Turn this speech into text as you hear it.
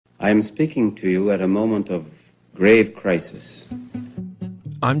I am speaking to you at a moment of grave crisis.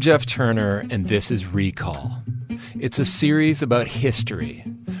 I'm Jeff Turner, and this is Recall. It's a series about history.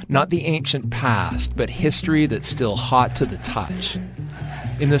 Not the ancient past, but history that's still hot to the touch.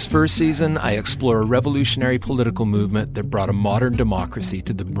 In this first season, I explore a revolutionary political movement that brought a modern democracy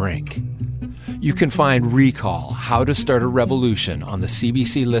to the brink. You can find Recall, How to Start a Revolution on the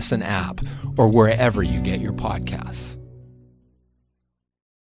CBC Listen app or wherever you get your podcasts.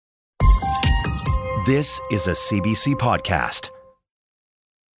 This is a CBC podcast.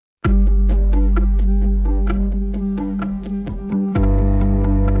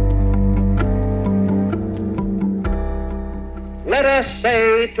 Let us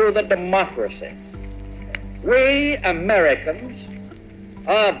say to the democracy, we Americans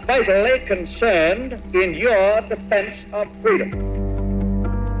are vitally concerned in your defense of freedom.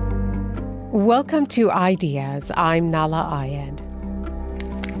 Welcome to Ideas. I'm Nala Ayed.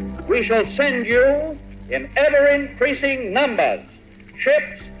 We shall send you in ever-increasing numbers,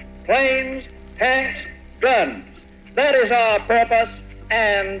 ships, planes, tanks, guns. That is our purpose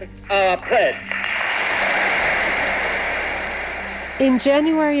and our pledge. In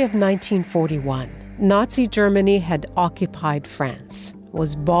January of 1941, Nazi Germany had occupied France,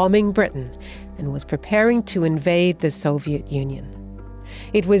 was bombing Britain, and was preparing to invade the Soviet Union.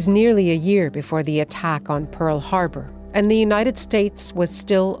 It was nearly a year before the attack on Pearl Harbor, and the United States was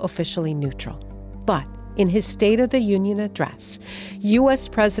still officially neutral. But in his State of the Union address, U.S.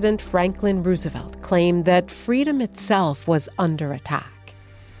 President Franklin Roosevelt claimed that freedom itself was under attack.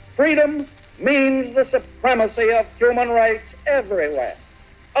 Freedom means the supremacy of human rights everywhere.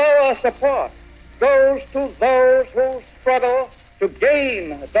 Our support goes to those who struggle to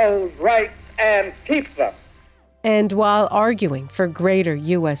gain those rights and keep them. And while arguing for greater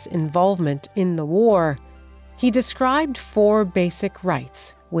U.S. involvement in the war, he described 4 basic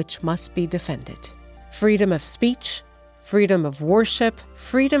rights which must be defended: freedom of speech, freedom of worship,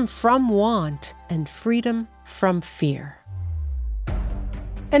 freedom from want, and freedom from fear.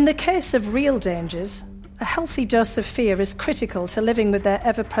 In the case of real dangers, a healthy dose of fear is critical to living with their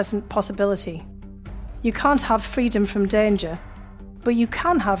ever-present possibility. You can't have freedom from danger, but you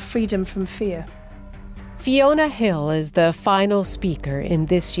can have freedom from fear. Fiona Hill is the final speaker in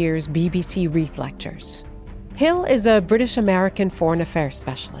this year's BBC Reith Lectures. Hill is a British-American foreign affairs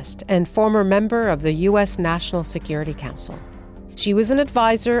specialist and former member of the U.S. National Security Council. She was an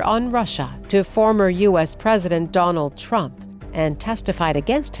advisor on Russia to former U.S. President Donald Trump and testified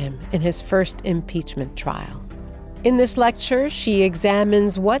against him in his first impeachment trial. In this lecture, she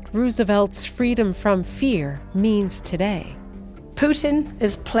examines what Roosevelt's freedom from fear means today. Putin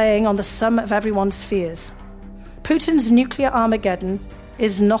is playing on the sum of everyone's fears. Putin's nuclear Armageddon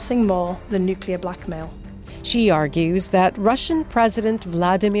is nothing more than nuclear blackmail. She argues that Russian President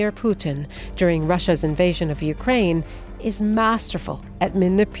Vladimir Putin, during Russia's invasion of Ukraine, is masterful at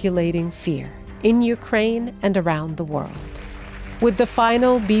manipulating fear in Ukraine and around the world. With the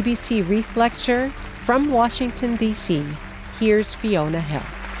final BBC Reith Lecture from Washington, D.C., here's Fiona Hill.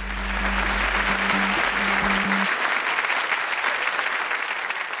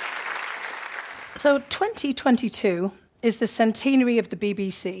 So 2022 is the centenary of the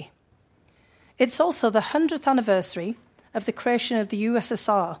BBC. It's also the 100th anniversary of the creation of the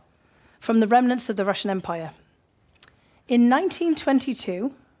USSR from the remnants of the Russian Empire. In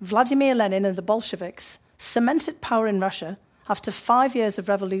 1922, Vladimir Lenin and the Bolsheviks cemented power in Russia after 5 years of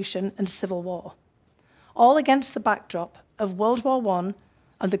revolution and civil war, all against the backdrop of World War I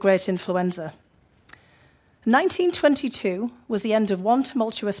and the Great Influenza. 1922 was the end of one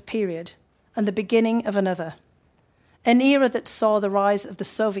tumultuous period and the beginning of another, an era that saw the rise of the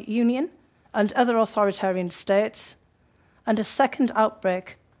Soviet Union and other authoritarian states, and a second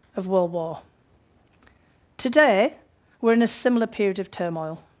outbreak of World War. Today, we're in a similar period of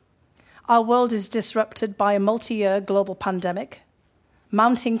turmoil. Our world is disrupted by a multi-year global pandemic,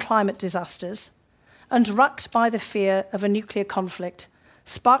 mounting climate disasters, and racked by the fear of a nuclear conflict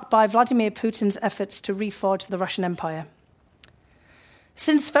sparked by Vladimir Putin's efforts to reforge the Russian Empire.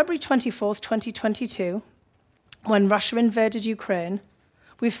 Since February 24th, 2022, when Russia invaded Ukraine,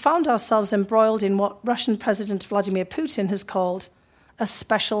 we've found ourselves embroiled in what Russian President Vladimir Putin has called a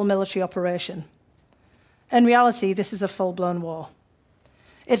special military operation. In reality, this is a full-blown war.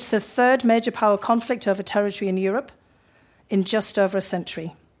 It's the third major power conflict over territory in Europe in just over a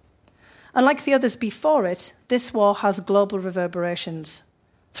century. Unlike the others before it, this war has global reverberations,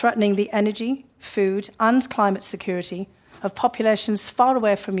 threatening the energy, food, and climate security of populations far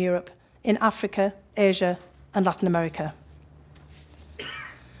away from Europe in Africa, Asia, and Latin America.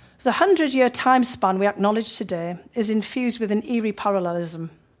 The 100-year time span we acknowledge today is infused with an eerie parallelism.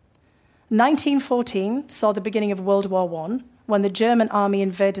 1914 saw the beginning of World War I, when the German army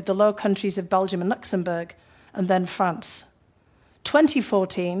invaded the Low Countries of Belgium and Luxembourg, and then France.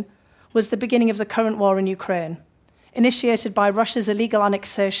 2014 was the beginning of the current war in Ukraine, initiated by Russia's illegal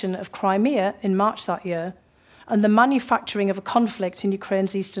annexation of Crimea in March that year, and the manufacturing of a conflict in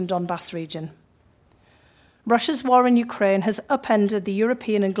Ukraine's eastern Donbass region. Russia's war in Ukraine has upended the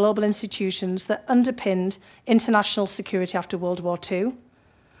European and global institutions that underpinned international security after World War II,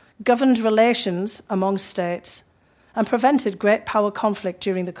 governed relations among states, and prevented great power conflict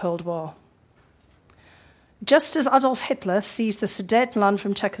during the Cold War. Just as Adolf Hitler seized the Sudetenland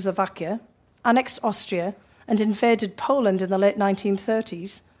from Czechoslovakia, annexed Austria, and invaded Poland in the late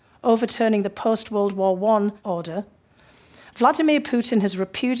 1930s, overturning the post-World War I order, Vladimir Putin has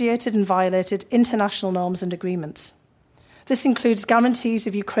repudiated and violated international norms and agreements. This includes guarantees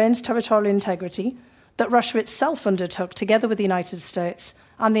of Ukraine's territorial integrity that Russia itself undertook together with the United States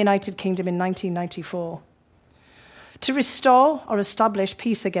and the United Kingdom in 1994. To restore or establish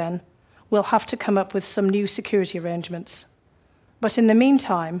peace again, we'll have to come up with some new security arrangements. But in the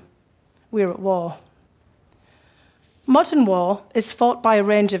meantime, we're at war. Modern war is fought by a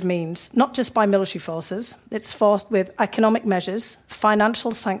range of means, not just by military forces. It's fought with economic measures,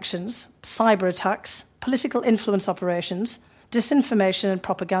 financial sanctions, cyber attacks, political influence operations, disinformation and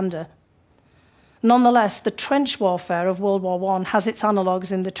propaganda. Nonetheless, the trench warfare of World War I has its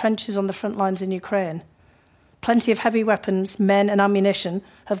analogues in the trenches on the front lines in Ukraine. Plenty of heavy weapons, men and ammunition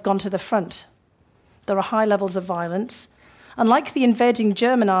have gone to the front. There are high levels of violence, and like the invading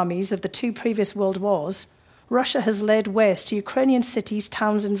German armies of the two previous world wars, Russia has laid waste to Ukrainian cities,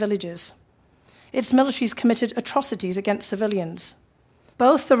 towns and villages. Its military has committed atrocities against civilians.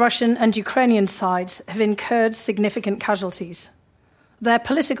 Both the Russian and Ukrainian sides have incurred significant casualties. Their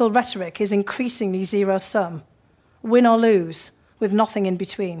political rhetoric is increasingly zero-sum, win or lose, with nothing in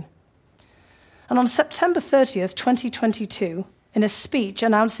between. And on September 30th, 2022, in a speech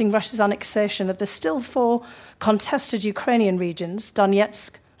announcing Russia's annexation of the still four contested Ukrainian regions,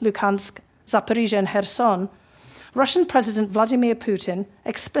 Donetsk, Luhansk, Zaporizhia and Kherson, Russian President Vladimir Putin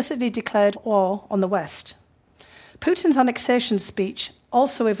explicitly declared war on the West. Putin's annexation speech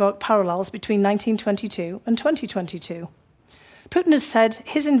also evoked parallels between 1922 and 2022. Putin has said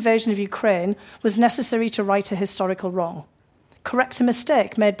his invasion of Ukraine was necessary to right a historical wrong, correct a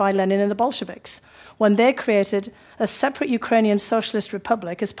mistake made by Lenin and the Bolsheviks when they created a separate Ukrainian Socialist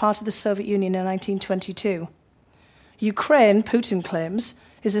Republic as part of the Soviet Union in 1922. Ukraine, Putin claims,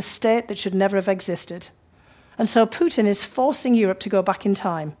 is a state that should never have existed. And so Putin is forcing Europe to go back in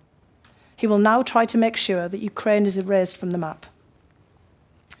time. He will now try to make sure that Ukraine is erased from the map.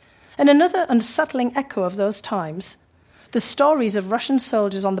 In another unsettling echo of those times, the stories of Russian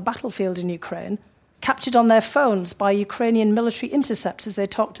soldiers on the battlefield in Ukraine, captured on their phones by Ukrainian military intercepts as they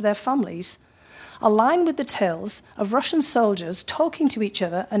talk to their families, align with the tales of Russian soldiers talking to each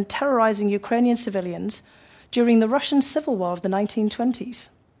other and terrorizing Ukrainian civilians during the Russian Civil War of the 1920s.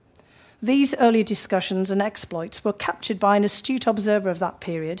 These early discussions and exploits were captured by an astute observer of that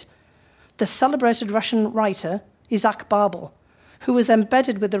period, the celebrated Russian writer Isaac Babel, who was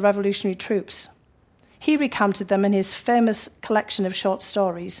embedded with the revolutionary troops. He recounted them in his famous collection of short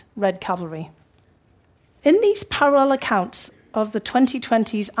stories, Red Cavalry. In these parallel accounts of the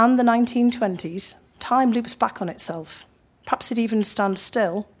 2020s and the 1920s, time loops back on itself. Perhaps it even stands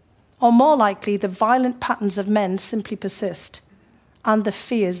still, or more likely, the violent patterns of men simply persist, and the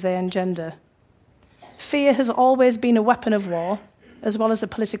fears they engender. Fear has always been a weapon of war, as well as a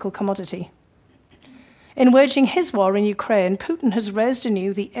political commodity. In waging his war in Ukraine, Putin has raised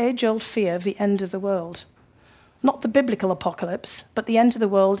anew the age-old fear of the end of the world. Not the biblical apocalypse, but the end of the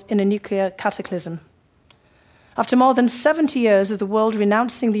world in a nuclear cataclysm. After more than 70 years of the world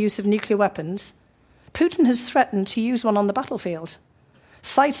renouncing the use of nuclear weapons, Putin has threatened to use one on the battlefield,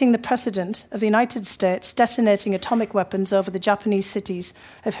 citing the precedent of the United States detonating atomic weapons over the Japanese cities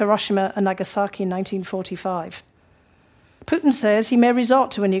of Hiroshima and Nagasaki in 1945. Putin says he may resort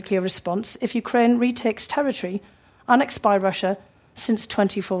to a nuclear response if Ukraine retakes territory annexed by Russia since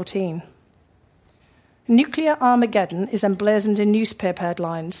 2014. Nuclear Armageddon is emblazoned in newspaper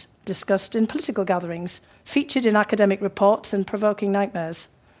headlines, discussed in political gatherings, featured in academic reports and provoking nightmares.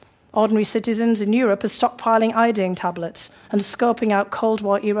 Ordinary citizens in Europe are stockpiling iodine tablets and scoping out Cold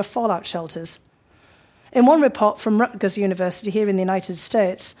War-era fallout shelters. In one report from Rutgers University here in the United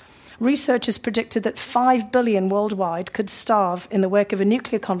States, researchers predicted that 5 billion worldwide could starve in the wake of a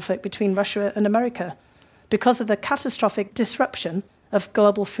nuclear conflict between Russia and America because of the catastrophic disruption of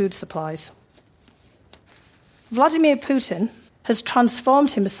global food supplies. Vladimir Putin has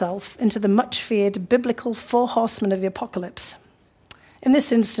transformed himself into the much-feared biblical four horsemen of the apocalypse. In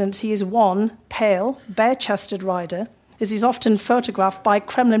this instance, he is one pale, bare-chested rider, as he's often photographed by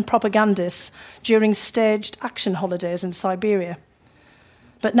Kremlin propagandists during staged action holidays in Siberia.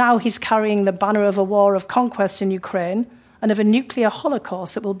 But now he's carrying the banner of a war of conquest in Ukraine and of a nuclear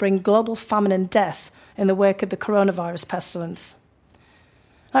holocaust that will bring global famine and death in the wake of the coronavirus pestilence.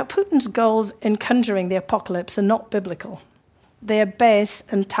 Now, Putin's goals in conjuring the apocalypse are not biblical. They are base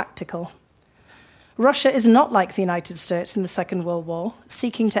and tactical. Russia is not like the United States in the Second World War,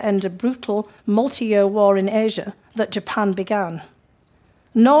 seeking to end a brutal multi-year war in Asia that Japan began.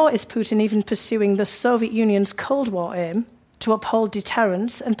 Nor is Putin even pursuing the Soviet Union's Cold War aim to uphold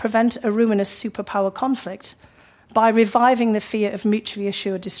deterrence and prevent a ruinous superpower conflict by reviving the fear of mutually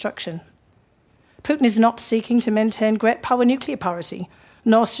assured destruction. Putin is not seeking to maintain great power nuclear parity,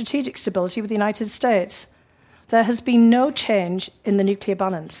 nor strategic stability with the United States. There has been no change in the nuclear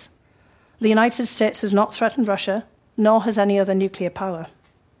balance. The United States has not threatened Russia, nor has any other nuclear power.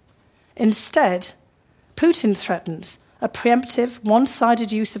 Instead, Putin threatens a preemptive,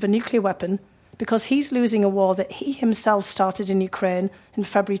 one-sided use of a nuclear weapon because he's losing a war that he himself started in Ukraine in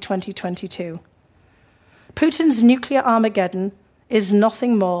February 2022. Putin's nuclear Armageddon is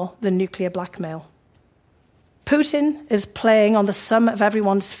nothing more than nuclear blackmail. Putin is playing on the sum of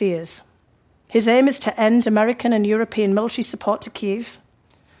everyone's fears. His aim is to end American and European military support to Kyiv,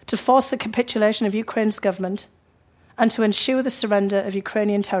 to force the capitulation of Ukraine's government, and to ensure the surrender of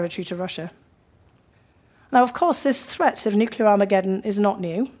Ukrainian territory to Russia. Now, of course, this threat of nuclear Armageddon is not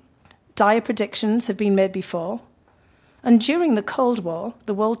new. Dire predictions have been made before. And during the Cold War,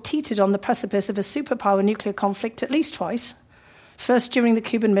 the world teetered on the precipice of a superpower nuclear conflict at least twice, first during the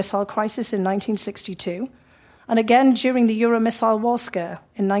Cuban Missile Crisis in 1962, and again during the Euro-Missile War Scare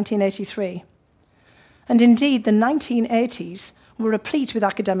in 1983. And indeed, the 1980s were replete with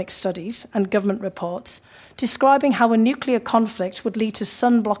academic studies and government reports describing how a nuclear conflict would lead to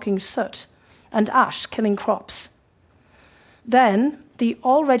sun-blocking soot and ash killing crops. Then, the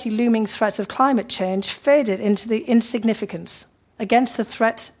already looming threat of climate change faded into the insignificance against the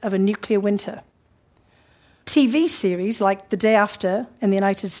threat of a nuclear winter. TV series like The Day After in the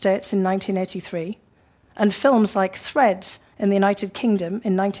United States in 1983 and films like Threads in the United Kingdom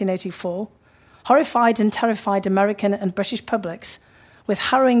in 1984 horrified and terrified American and British publics with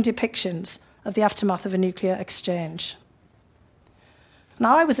harrowing depictions of the aftermath of a nuclear exchange.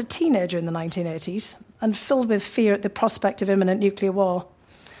 Now, I was a teenager in the 1980s and filled with fear at the prospect of imminent nuclear war.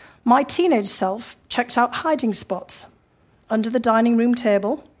 My teenage self checked out hiding spots under the dining room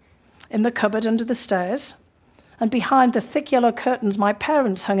table, in the cupboard under the stairs, and behind the thick yellow curtains my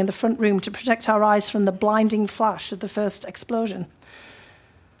parents hung in the front room to protect our eyes from the blinding flash of the first explosion.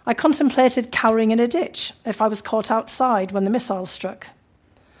 I contemplated cowering in a ditch if I was caught outside when the missile struck.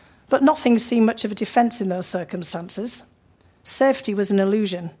 But nothing seemed much of a defense in those circumstances. Safety was an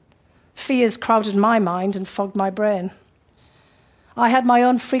illusion. Fears crowded my mind and fogged my brain. I had my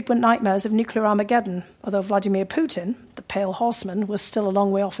own frequent nightmares of nuclear Armageddon, although Vladimir Putin, the pale horseman, was still a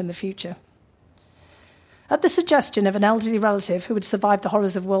long way off in the future. At the suggestion of an elderly relative who had survived the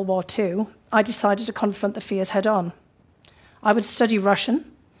horrors of World War II, I decided to confront the fears head-on. I would study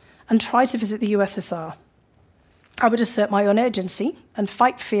Russian and try to visit the USSR. I would assert my own agency and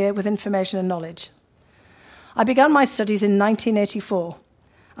fight fear with information and knowledge. I began my studies in 1984,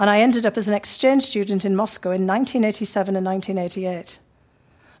 and I ended up as an exchange student in Moscow in 1987 and 1988.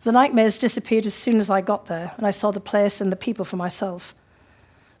 The nightmares disappeared as soon as I got there, and I saw the place and the people for myself.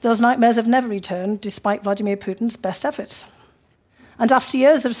 Those nightmares have never returned, despite Vladimir Putin's best efforts. And after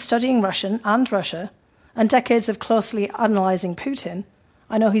years of studying Russian and Russia, and decades of closely analysing Putin,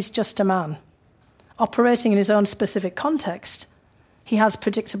 I know he's just a man. Operating in his own specific context, he has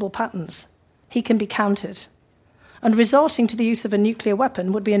predictable patterns. He can be countered. And resorting to the use of a nuclear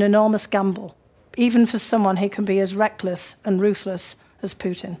weapon would be an enormous gamble, even for someone who can be as reckless and ruthless as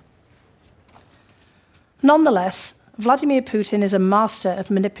Putin. Nonetheless, Vladimir Putin is a master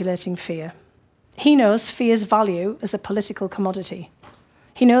of manipulating fear. He knows fear's value as a political commodity.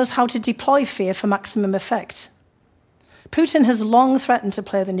 He knows how to deploy fear for maximum effect. Putin has long threatened to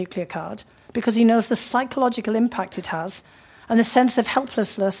play the nuclear card because he knows the psychological impact it has and the sense of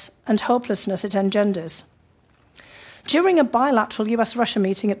helplessness and hopelessness it engenders. During a bilateral US-Russia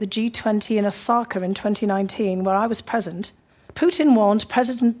meeting at the G20 in Osaka in 2019, where I was present, Putin warned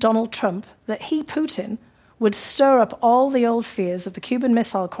President Donald Trump that he, Putin, would stir up all the old fears of the Cuban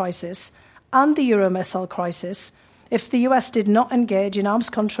Missile Crisis and the Euro-Missile Crisis if the US did not engage in arms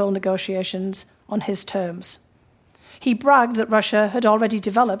control negotiations on his terms. He bragged that Russia had already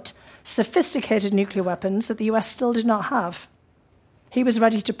developed sophisticated nuclear weapons that the US still did not have. He was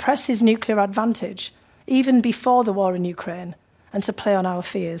ready to press his nuclear advantage even before the war in Ukraine and to play on our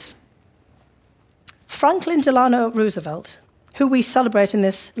fears. Franklin Delano Roosevelt, who we celebrate in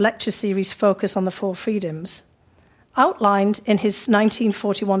this lecture series Focus on the Four Freedoms, outlined in his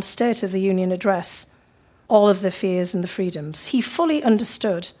 1941 State of the Union address all of the fears and the freedoms. He fully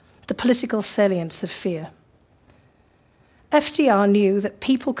understood the political salience of fear. FDR knew that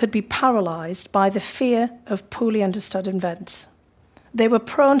people could be paralysed by the fear of poorly understood events. They were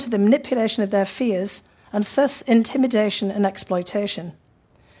prone to the manipulation of their fears and thus intimidation and exploitation.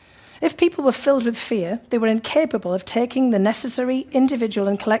 If people were filled with fear, they were incapable of taking the necessary individual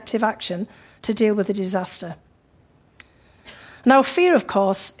and collective action to deal with the disaster. Now, fear, of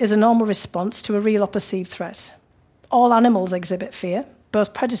course, is a normal response to a real or perceived threat. All animals exhibit fear,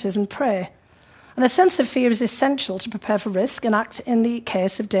 both predators and prey. And a sense of fear is essential to prepare for risk and act in the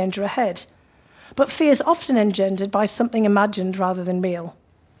case of danger ahead. But fear is often engendered by something imagined rather than real.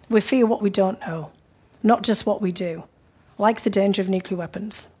 We fear what we don't know, not just what we do, like the danger of nuclear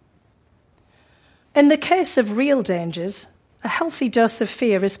weapons. In the case of real dangers, a healthy dose of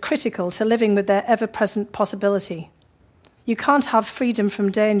fear is critical to living with their ever-present possibility. You can't have freedom from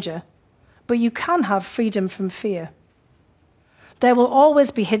danger, but you can have freedom from fear. There will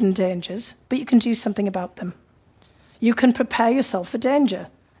always be hidden dangers, but you can do something about them. You can prepare yourself for danger,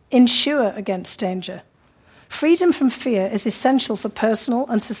 insure against danger. Freedom from fear is essential for personal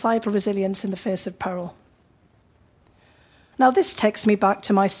and societal resilience in the face of peril. Now, this takes me back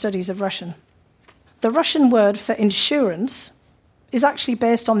to my studies of Russian. The Russian word for insurance is actually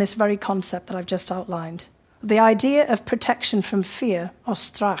based on this very concept that I've just outlined, the idea of protection from fear, or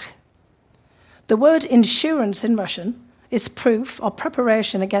strach. The word insurance in Russian is proof or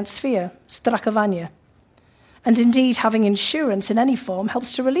preparation against fear, strachovanie. And indeed, having insurance in any form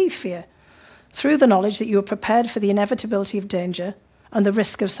helps to relieve fear, through the knowledge that you are prepared for the inevitability of danger and the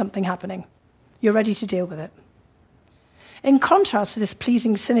risk of something happening. You're ready to deal with it. In contrast to this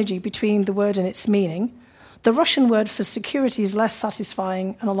pleasing synergy between the word and its meaning, the Russian word for security is less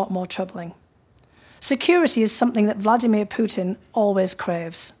satisfying and a lot more troubling. Security is something that Vladimir Putin always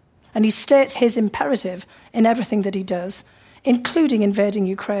craves, and he states his imperative in everything that he does, including invading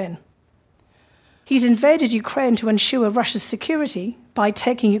Ukraine. He's invaded Ukraine to ensure Russia's security by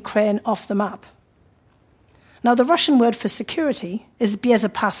taking Ukraine off the map. Now, the Russian word for security is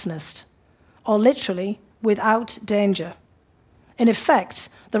bezopasnost, or literally, without danger. In effect,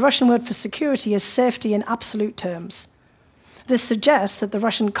 the Russian word for security is safety in absolute terms. This suggests that the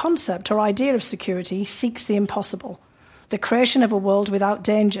Russian concept or idea of security seeks the impossible, the creation of a world without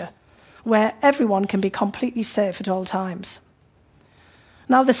danger, where everyone can be completely safe at all times.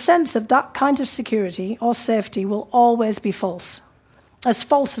 Now, the sense of that kind of security or safety will always be false as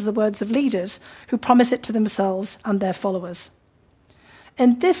the words of leaders who promise it to themselves and their followers.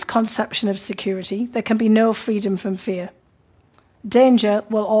 In this conception of security, there can be no freedom from fear. Danger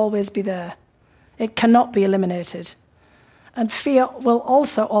will always be there. It cannot be eliminated. And fear will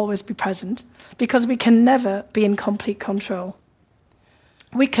also always be present because we can never be in complete control.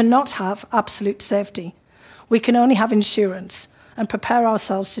 We cannot have absolute safety. We can only have insurance and prepare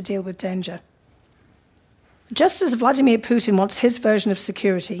ourselves to deal with danger. Just as Vladimir Putin wants his version of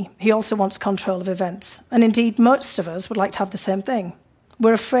security, he also wants control of events. And indeed, most of us would like to have the same thing.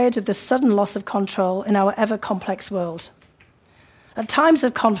 We're afraid of the sudden loss of control in our ever-complex world. At times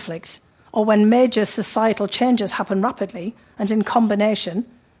of conflict, or when major societal changes happen rapidly and in combination,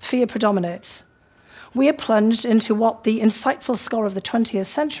 fear predominates. We are plunged into what the insightful scholar of the 20th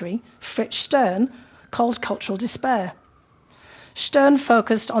century, Fritz Stern, called cultural despair. Stern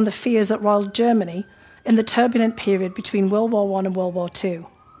focused on the fears that roiled Germany in the turbulent period between World War I and World War II.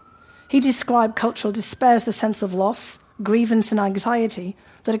 He described cultural despair as the sense of loss, grievance and anxiety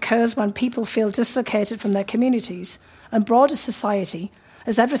that occurs when people feel dislocated from their communities and broader society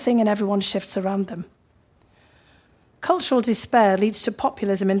as everything and everyone shifts around them. Cultural despair leads to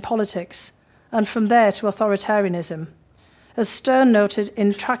populism in politics, and from there to authoritarianism, as Stern noted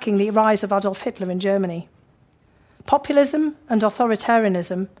in tracking the rise of Adolf Hitler in Germany. Populism and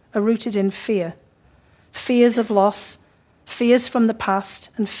authoritarianism are rooted in fear. Fears of loss, fears from the past,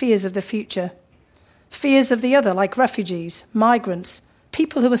 and fears of the future. Fears of the other, like refugees, migrants,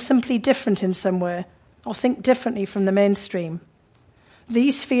 people who are simply different in some way, or think differently from the mainstream.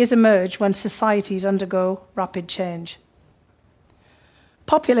 These fears emerge when societies undergo rapid change.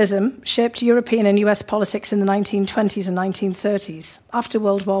 Populism shaped European and US politics in the 1920s and 1930s, after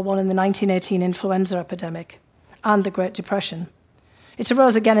World War I and the 1918 influenza epidemic, and the Great Depression. It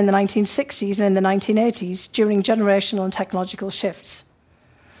arose again in the 1960s and in the 1980s during generational and technological shifts.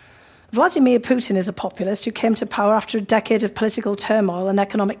 Vladimir Putin is a populist who came to power after a decade of political turmoil and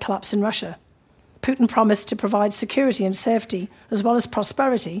economic collapse in Russia. Putin promised to provide security and safety, as well as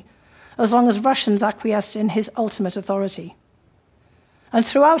prosperity, as long as Russians acquiesced in his ultimate authority. And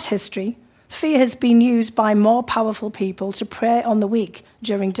throughout history, fear has been used by more powerful people to prey on the weak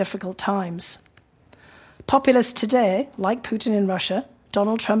during difficult times. Populists today, like Putin in Russia,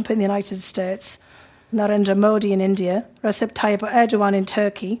 Donald Trump in the United States, Narendra Modi in India, Recep Tayyip Erdogan in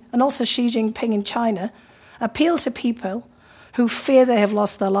Turkey, and also Xi Jinping in China, appeal to people who fear they have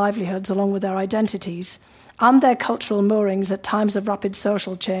lost their livelihoods along with their identities and their cultural moorings at times of rapid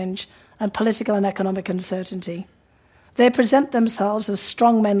social change and political and economic uncertainty. They present themselves as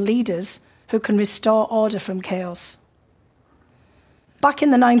strongmen leaders who can restore order from chaos. Back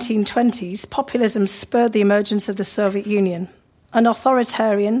in the 1920s, populism spurred the emergence of the Soviet Union, an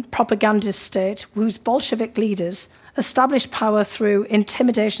authoritarian propagandist state whose Bolshevik leaders established power through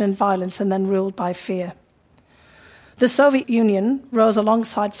intimidation and violence and then ruled by fear. The Soviet Union rose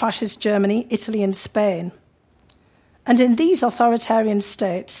alongside fascist Germany, Italy, and Spain. And in these authoritarian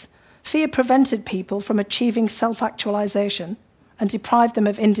states, fear prevented people from achieving self-actualization and deprived them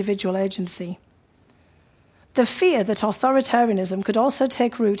of individual agency. The fear that authoritarianism could also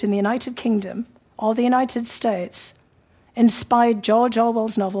take root in the United Kingdom or the United States inspired George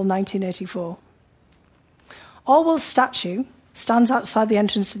Orwell's novel 1984. Orwell's statue stands outside the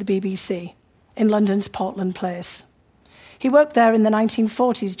entrance to the BBC in London's Portland Place. He worked there in the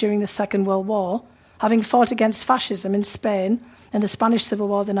 1940s during the Second World War, having fought against fascism in Spain in the Spanish Civil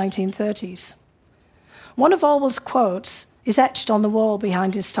War of the 1930s. One of Orwell's quotes is etched on the wall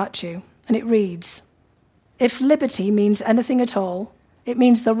behind his statue, and it reads, "If liberty means anything at all, it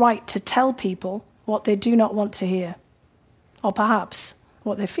means the right to tell people what they do not want to hear, or perhaps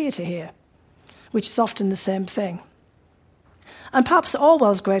what they fear to hear, which is often the same thing." And perhaps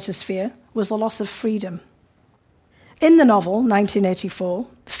Orwell's greatest fear was the loss of freedom. In the novel, 1984,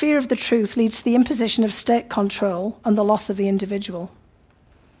 fear of the truth leads to the imposition of state control and the loss of the individual.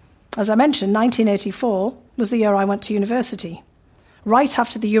 As I mentioned, 1984 was the year I went to university, right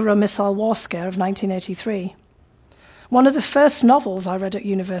after the Euro-missile war scare of 1983. One of the first novels I read at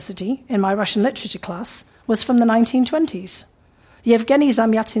university in my Russian literature class was from the 1920s, Yevgeny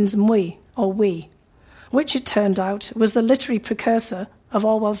Zamyatin's Mui, or We, which it turned out was the literary precursor of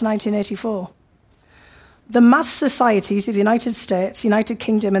Orwell's 1984. The mass societies of the United States, United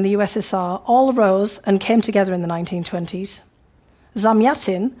Kingdom, and the USSR all rose and came together in the 1920s.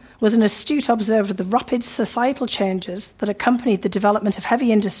 Zamyatin was an astute observer of the rapid societal changes that accompanied the development of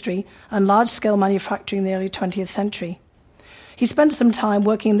heavy industry and large-scale manufacturing in the early 20th century. He spent some time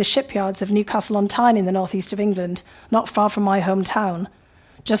working in the shipyards of Newcastle-on-Tyne in the northeast of England, not far from my hometown,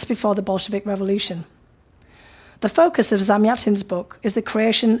 just before the Bolshevik Revolution. The focus of Zamyatin's book is the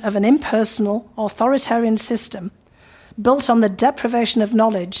creation of an impersonal, authoritarian system built on the deprivation of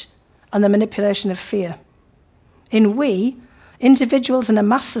knowledge and the manipulation of fear. In We, individuals in a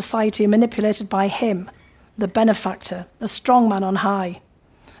mass society are manipulated by him, the benefactor, the strong man on high.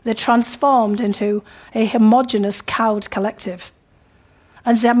 They're transformed into a homogeneous, cowed collective.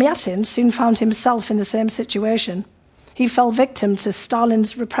 And Zamyatin soon found himself in the same situation. He fell victim to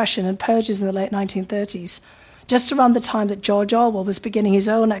Stalin's repression and purges in the late 1930s, just around the time that George Orwell was beginning his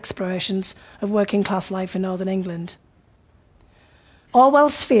own explorations of working-class life in northern England.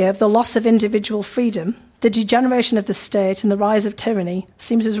 Orwell's fear of the loss of individual freedom, the degeneration of the state, and the rise of tyranny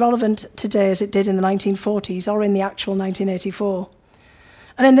seems as relevant today as it did in the 1940s or in the actual 1984.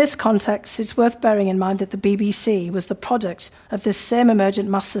 And in this context, it's worth bearing in mind that the BBC was the product of this same emergent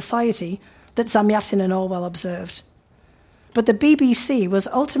mass society that Zamyatin and Orwell observed. But the BBC was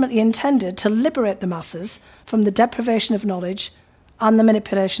ultimately intended to liberate the masses from the deprivation of knowledge and the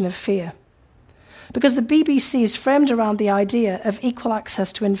manipulation of fear. Because the BBC is framed around the idea of equal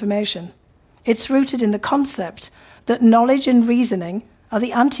access to information. It's rooted in the concept that knowledge and reasoning are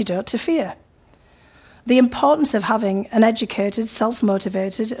the antidote to fear. The importance of having an educated,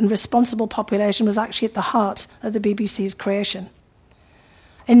 self-motivated, and responsible population was actually at the heart of the BBC's creation.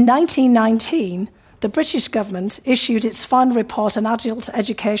 In 1919, the British government issued its final report on adult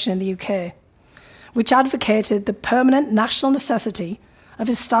education in the UK, which advocated the permanent national necessity of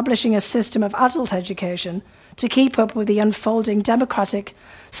establishing a system of adult education to keep up with the unfolding democratic,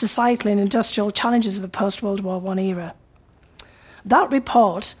 societal and industrial challenges of the post-World War I era. That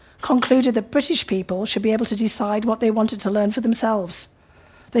report concluded that British people should be able to decide what they wanted to learn for themselves.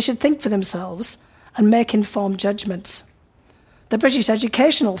 They should think for themselves and make informed judgments. The British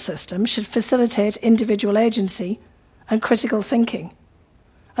educational system should facilitate individual agency and critical thinking.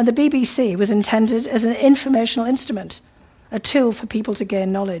 And the BBC was intended as an informational instrument, a tool for people to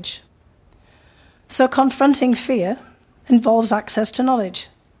gain knowledge. So confronting fear involves access to knowledge.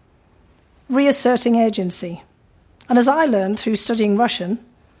 reasserting agency. And as I learned through studying Russian,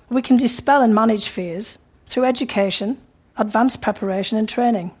 we can dispel and manage fears through education, advanced preparation and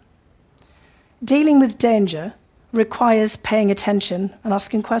training. Dealing with danger requires paying attention and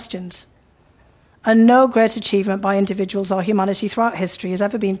asking questions. And no great achievement by individuals or humanity throughout history has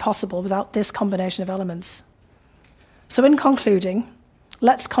ever been possible without this combination of elements. So in concluding,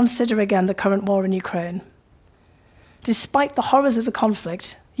 let's consider again the current war in Ukraine. Despite the horrors of the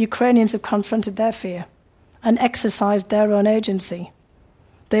conflict, Ukrainians have confronted their fear and exercised their own agency.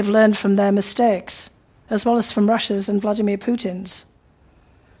 They've learned from their mistakes, as well as from Russia's and Vladimir Putin's.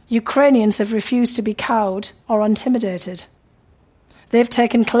 Ukrainians have refused to be cowed or intimidated. They've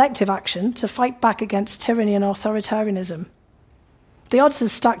taken collective action to fight back against tyranny and authoritarianism. The odds are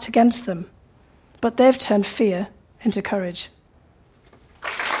stacked against them, but they've turned fear into courage.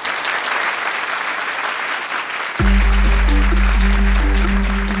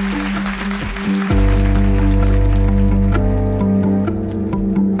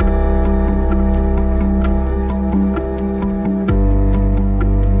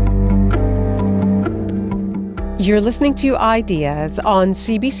 You're listening to Ideas on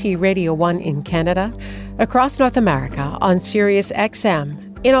CBC Radio 1 in Canada, across North America on Sirius XM,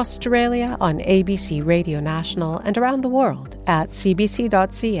 in Australia on ABC Radio National, and around the world at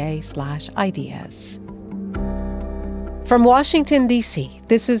cbc.ca/ideas. From Washington, D.C.,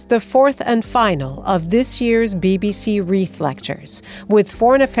 this is the fourth and final of this year's BBC Reith Lectures with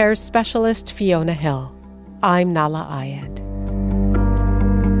Foreign Affairs Specialist Fiona Hill. I'm Nala Ayed.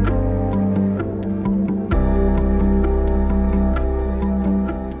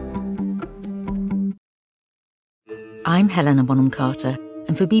 I'm Helena Bonham Carter,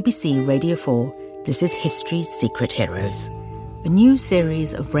 and for BBC Radio 4, this is History's Secret Heroes, a new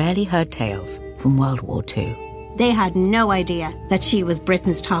series of rarely heard tales from World War II. They had no idea that she was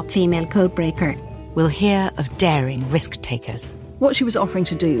Britain's top female codebreaker. We'll hear of daring risk-takers. What she was offering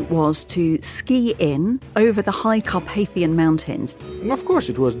to do was to ski in over the high Carpathian mountains. Of course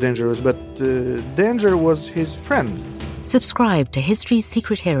it was dangerous, but danger was his friend. Subscribe to History's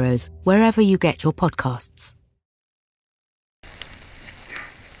Secret Heroes wherever you get your podcasts.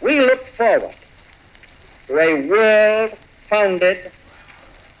 We look forward to a world founded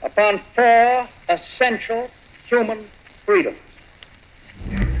upon four essential human freedoms.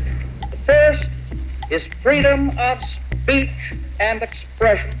 The first is freedom of speech and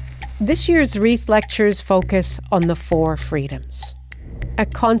expression. This year's Reith Lectures focus on the four freedoms, a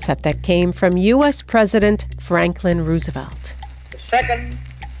concept that came from U.S. President Franklin Roosevelt. The second,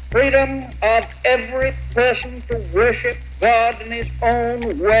 freedom of every person to worship God in his own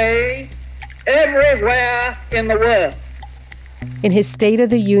way, everywhere in the world. In his State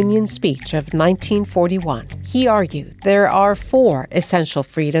of the Union speech of 1941, he argued there are four essential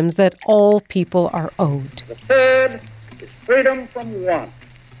freedoms that all people are owed. The third is freedom from want.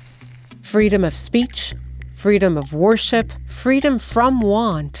 Freedom of speech, freedom of worship, freedom from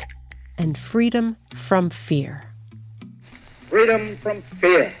want, and freedom from fear. Freedom from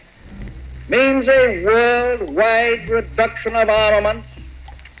fear means a worldwide reduction of armaments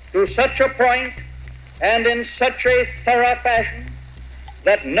to such a point and in such a thorough fashion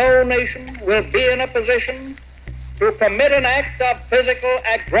that no nation will be in a position to commit an act of physical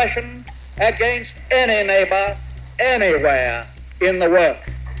aggression against any neighbor anywhere in the world.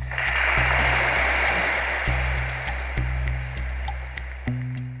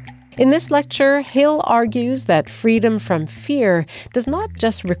 In this lecture, Hill argues that freedom from fear does not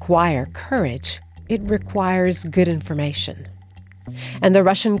just require courage, it requires good information. And the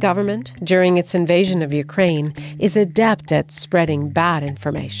Russian government, during its invasion of Ukraine, is adept at spreading bad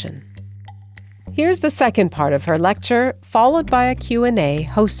information. Here's the second part of her lecture, followed by a Q&A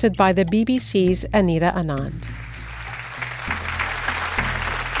hosted by the BBC's Anita Anand.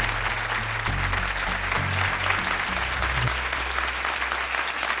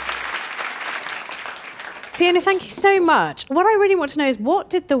 Fiona, thank you so much. What I really want to know is, what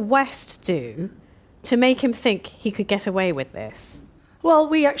did the West do to make him think he could get away with this? Well,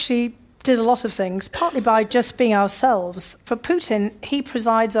 we actually did a lot of things, partly by just being ourselves. For Putin, he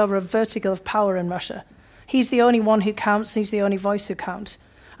presides over a vertical of power in Russia. He's the only one who counts, he's the only voice who counts.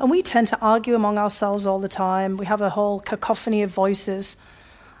 And we tend to argue among ourselves all the time. We have a whole cacophony of voices.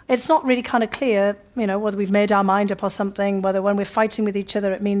 It's not really kind of clear, whether we've made our mind up or something, whether when we're fighting with each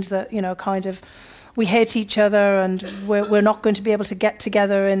other, it means that, we hate each other and we're not going to be able to get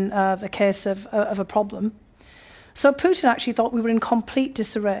together in the case of a problem. So Putin actually thought we were in complete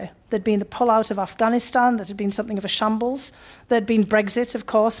disarray. There'd been the pullout of Afghanistan, that had been something of a shambles. There'd been Brexit, of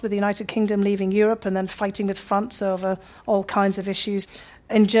course, with the United Kingdom leaving Europe and then fighting with France over all kinds of issues.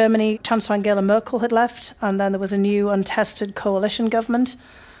 In Germany, Chancellor Angela Merkel had left, and then there was a new untested coalition government.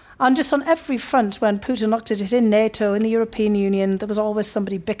 And just on every front, when Putin looked at it in NATO, in the European Union, there was always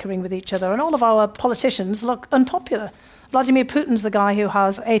somebody bickering with each other. And all of our politicians look unpopular. Vladimir Putin's the guy who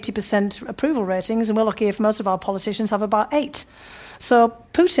has 80% approval ratings, and we're lucky if most of our politicians have about 8. So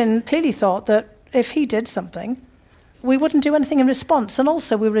Putin clearly thought that if he did something, we wouldn't do anything in response. And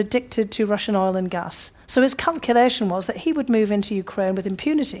also we were addicted to Russian oil and gas. So his calculation was that he would move into Ukraine with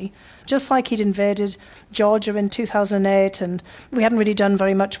impunity, just like he'd invaded Georgia in 2008, and we hadn't really done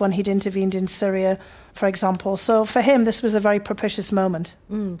very much when he'd intervened in Syria, for example. So for him, this was a very propitious moment.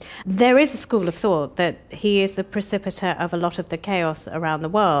 There is a school of thought that he is the precipitator of a lot of the chaos around the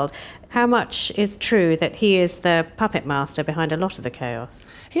world. How much is true that he is the puppet master behind a lot of the chaos?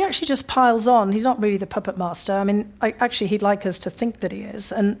 He actually just piles on. He's not really the puppet master. I mean, actually, he'd like us to think that he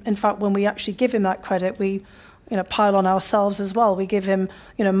is. And in fact, when we actually give him that credit, we pile on ourselves as well. We give him,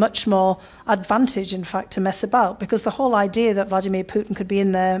 much more advantage, in fact, to mess about, because the whole idea that Vladimir Putin could be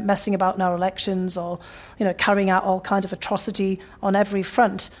in there messing about in our elections or, carrying out all kinds of atrocity on every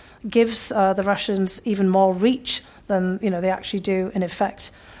front gives the Russians even more reach than, they actually do in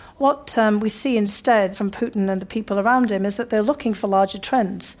effect. What we see instead from Putin and the people around him is that they're looking for larger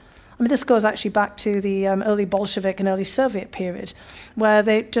trends. I mean, this goes actually back to the early Bolshevik and early Soviet period, where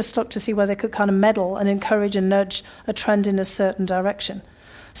they just looked to see where they could kind of meddle and encourage and nudge a trend in a certain direction.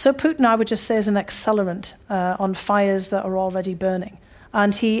 So Putin, I would just say, is an accelerant on fires that are already burning.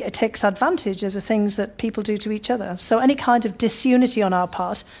 And he takes advantage of the things that people do to each other. So any kind of disunity on our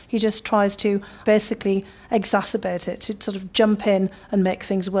part, he just tries to basically exacerbate it, to sort of jump in and make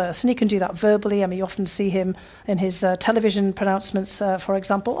things worse. And he can do that verbally. I mean, you often see him in his television pronouncements, for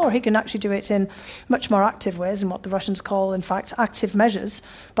example, or he can actually do it in much more active ways, in what the Russians call, in fact, active measures,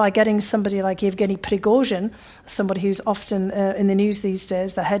 by getting somebody like Yevgeny Prigozhin, somebody who's often in the news these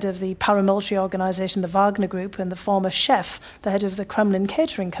days, the head of the paramilitary organization, the Wagner Group, and the former chef, the head of the Kremlin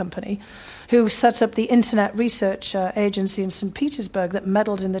catering company, who set up the Internet Research Agency in St. Petersburg that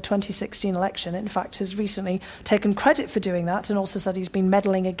meddled in the 2016 election. In fact, has recently taken credit for doing that, and also said he's been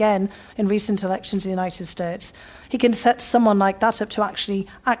meddling again in recent elections in the United States. He can set someone like that up to actually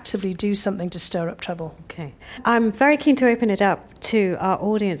actively do something to stir up trouble. Okay. I'm very keen to open it up to our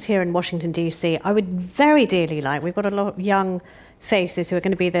audience here in Washington, D.C. I would very dearly like, we've got a lot of young faces who are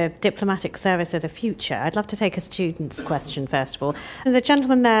going to be the diplomatic service of the future. I'd love to take a student's question, first of all. And the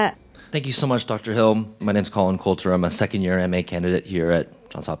gentleman there. Thank you so much, Dr. Hill. My name's Colin Coulter. I'm a second-year MA candidate here at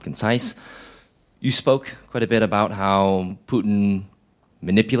Johns Hopkins Heiss. You spoke quite a bit about how Putin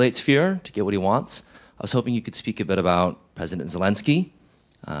manipulates fear to get what he wants. I was hoping you could speak a bit about President Zelensky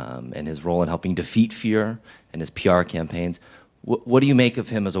and his role in helping defeat fear and his PR campaigns. What do you make of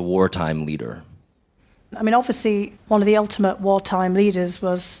him as a wartime leader? I mean, obviously, one of the ultimate wartime leaders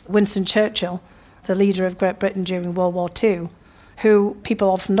was Winston Churchill, the leader of Great Britain during World War II, who people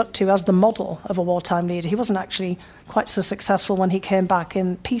often look to as the model of a wartime leader. He wasn't actually quite so successful when he came back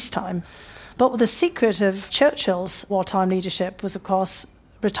in peacetime. But the secret of Churchill's wartime leadership was, of course,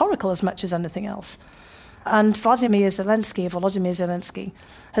 rhetorical as much as anything else. And Volodymyr Zelensky,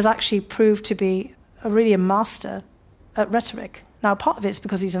 has actually proved to be really a master at rhetoric. Now, part of it's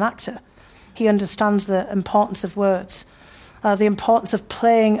because he's an actor. He understands the importance of words, the importance of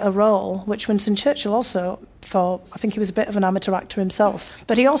playing a role, which Winston Churchill also, I think he was a bit of an amateur actor himself,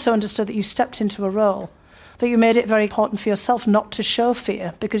 but he also understood that you stepped into a role, that you made it very important for yourself not to show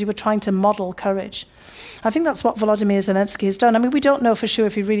fear because you were trying to model courage. I think that's what Volodymyr Zelensky has done. I mean, we don't know for sure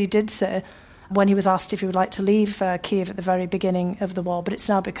if he really did say, when he was asked if he would like to leave Kiev at the very beginning of the war, but it's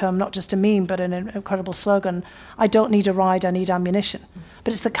now become not just a meme, but an incredible slogan, I don't need a ride, I need ammunition.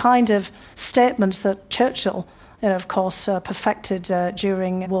 But it's the kind of statements that Churchill, of course, perfected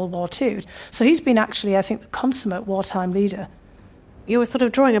during World War II. So he's been actually, I think, the consummate wartime leader. You were sort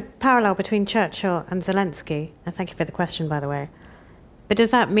of drawing a parallel between Churchill and Zelensky, and thank you for the question, by the way. But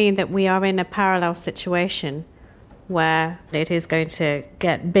does that mean that we are in a parallel situation where it is going to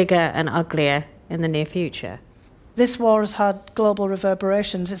get bigger and uglier in the near future? This war has had global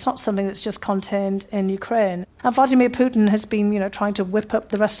reverberations. It's not something that's just contained in Ukraine. And Vladimir Putin has been, trying to whip up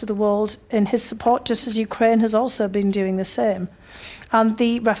the rest of the world in his support, just as Ukraine has also been doing the same. And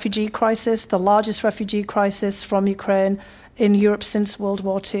the refugee crisis, the largest refugee crisis from Ukraine in Europe since World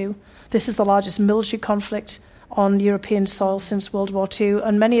War II. This is the largest military conflict on European soil since World War II,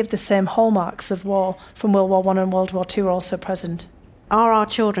 and many of the same hallmarks of war from World War I and World War II are also present. Are our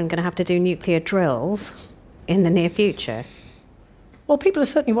children going to have to do nuclear drills in the near future? Well, people are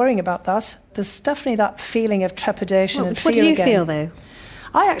certainly worrying about that. There's definitely that feeling of trepidation and fear again. What do you feel, though?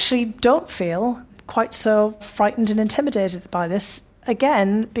 I actually don't feel quite so frightened and intimidated by this.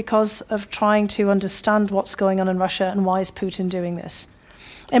 again, because of trying to understand what's going on in Russia and why is Putin doing this.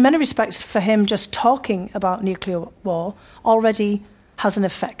 In many respects, for him, just talking about nuclear war already has an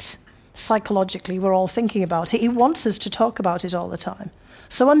effect. Psychologically, we're all thinking about it. He wants us to talk about it all the time.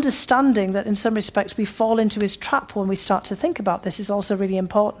 So understanding that in some respects we fall into his trap when we start to think about this is also really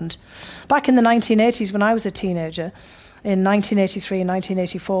important. Back in the 1980s, when I was a teenager, in 1983 and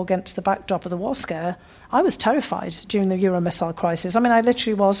 1984, against the backdrop of the war scare, I was terrified during the Euro missile crisis. I mean, I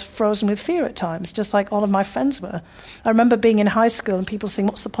literally was frozen with fear at times, just like all of my friends were. I remember being in high school and people saying,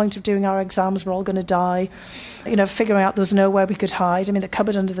 what's the point of doing our exams? We're all going to die. You know, figuring out there was nowhere we could hide. I mean, the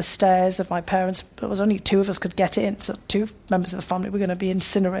cupboard under the stairs of my parents, there was only 2 of us could get in, so 2 members of the family were going to be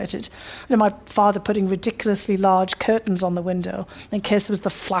incinerated. You know, my father putting ridiculously large curtains on the window in case there was the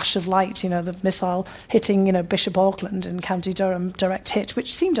flash of light, you know, the missile hitting, you know, Bishop Auckland in County Durham, direct hit,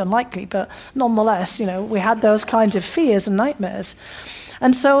 which seemed unlikely, but nonetheless, you know, we had those kinds of fears and nightmares.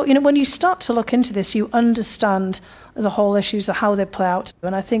 And so, you know, when you start to look into this, you understand the whole issues of how they play out.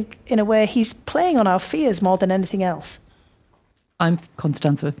 And I think, in a way, he's playing on our fears more than anything else. I'm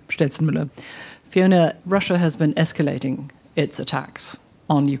Constanze Stelzenmüller. Fiona, Russia has been escalating its attacks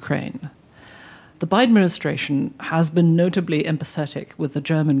on Ukraine. The Biden administration has been notably empathetic with the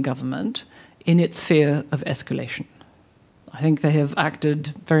German government in its fear of escalation. I think they have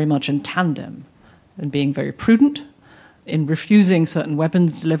acted very much in tandem in being very prudent, in refusing certain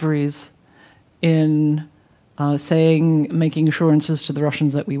weapons deliveries, in making assurances to the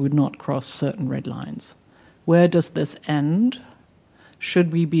Russians that we would not cross certain red lines. Where does this end?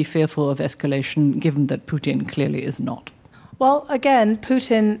 Should we be fearful of escalation, given that Putin clearly is not? Well, again,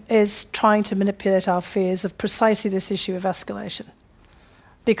 Putin is trying to manipulate our fears of precisely this issue of escalation,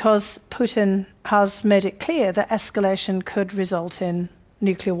 because Putin has made it clear that escalation could result in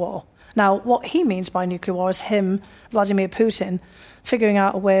nuclear war. Now, what he means by nuclear war is him, Vladimir Putin, figuring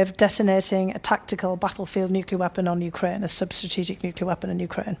out a way of detonating a tactical battlefield nuclear weapon on Ukraine, a substrategic nuclear weapon in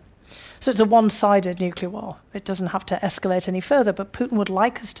Ukraine. So it's a one-sided nuclear war. It doesn't have to escalate any further, but Putin would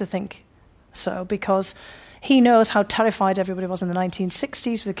like us to think so, because he knows how terrified everybody was in the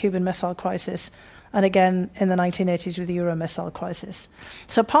 1960s with the Cuban Missile Crisis, and again in the 1980s with the Euro missile crisis.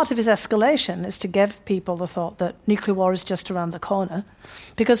 So part of his escalation is to give people the thought that nuclear war is just around the corner,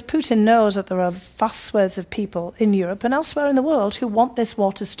 because Putin knows that there are vast swathes of people in Europe and elsewhere in the world who want this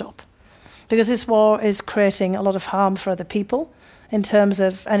war to stop, because this war is creating a lot of harm for other people in terms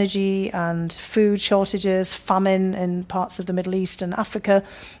of energy and food shortages. Famine in parts of the Middle East and Africa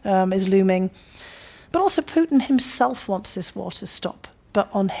is looming. But also Putin himself wants this war to stop, but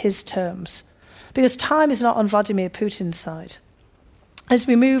on his terms, because time is not on Vladimir Putin's side. As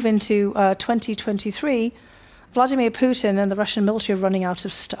we move into 2023, Vladimir Putin and the Russian military are running out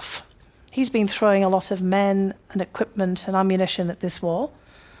of stuff. He's been throwing a lot of men and equipment and ammunition at this war,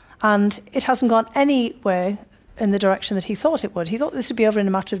 and it hasn't gone anywhere in the direction that he thought it would. He thought this would be over in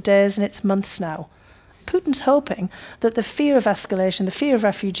a matter of days, and it's months now. Putin's hoping that the fear of escalation, the fear of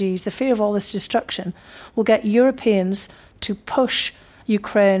refugees, the fear of all this destruction will get Europeans to push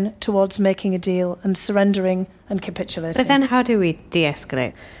Ukraine towards making a deal and surrendering and capitulating. But then how do we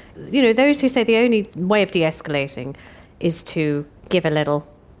de-escalate? You know, those who say the only way of de-escalating is to give a little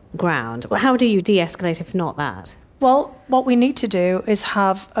ground. Well, how do you de-escalate if not that? Well, what we need to do is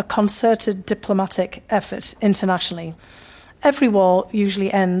have a concerted diplomatic effort internationally. Every war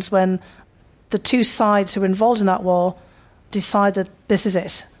usually ends when the two sides who are involved in that war decide that this is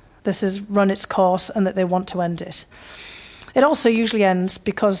it. This has run its course and that they want to end it. It also usually ends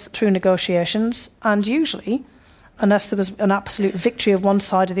because through negotiations, and usually, unless there was an absolute victory of one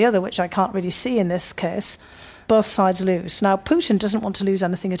side or the other, which I can't really see in this case, both sides lose. Now, Putin doesn't want to lose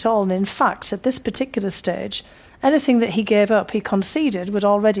anything at all, and in fact, at this particular stage, anything that he gave up, he conceded, would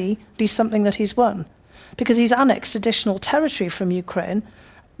already be something that he's won, because he's annexed additional territory from Ukraine,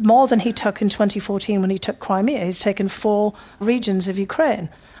 more than he took in 2014 when he took Crimea. He's taken 4 regions of Ukraine,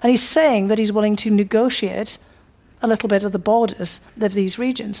 and he's saying that he's willing to negotiate a little bit of the borders of these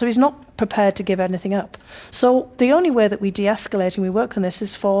regions. So he's not prepared to give anything up. So the only way that we de-escalate and we work on this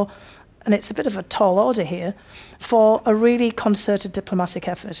is for, and it's a bit of a tall order here, for a really concerted diplomatic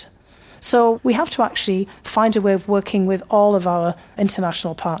effort. So we have to actually find a way of working with all of our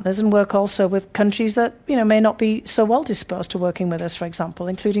international partners and work also with countries that, you know, may not be so well disposed to working with us, for example,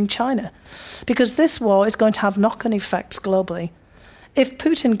 including China. Because this war is going to have knock-on effects globally. If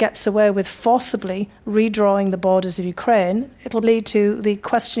Putin gets away with forcibly redrawing the borders of Ukraine, it'll lead to the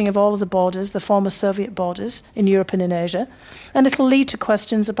questioning of all of the borders, the former Soviet borders in Europe and in Asia, and it'll lead to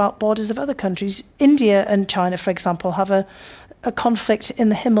questions about borders of other countries. India and China, for example, have a conflict in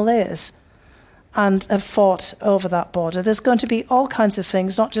the Himalayas. and have fought over that border. There's going to be all kinds of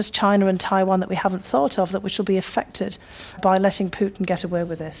things, not just China and Taiwan, that we haven't thought of, which will be affected by letting Putin get away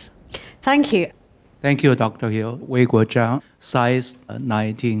with this. Thank you. Thank you, Dr. Hill. Wei Guozhang, Science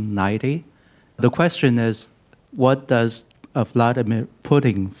 1990. The question is, what does Vladimir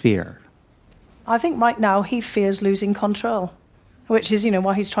Putin fear? I think right now he fears losing control, which is,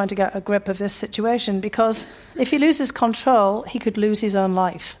 why he's trying to get a grip of this situation, because if he loses control, he could lose his own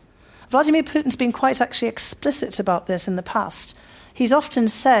life. Vladimir Putin's been quite actually explicit about this in the past. He's often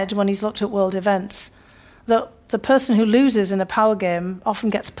said, when he's looked at world events, that the person who loses in a power game often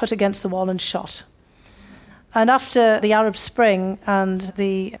gets put against the wall and shot. And after the Arab Spring and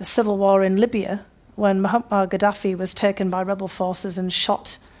the civil war in Libya, when Muammar Gaddafi was taken by rebel forces and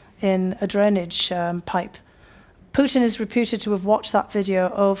shot in a drainage pipe, Putin is reputed to have watched that video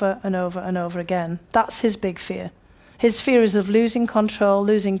over and over and over again. That's his big fear. His fear is of losing control,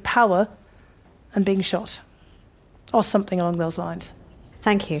 losing power, and being shot, or something along those lines.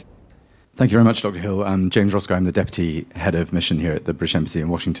 Thank you. Thank you very much, Dr. Hill. I'm James Roscoe. I'm the Deputy Head of Mission here at the British Embassy in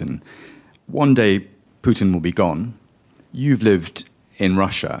Washington. One day, Putin will be gone. You've lived in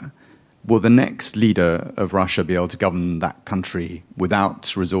Russia. Will the next leader of Russia be able to govern that country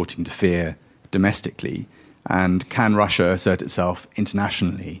without resorting to fear domestically? And can Russia assert itself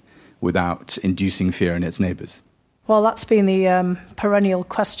internationally without inducing fear in its neighbours? Well, that's been the perennial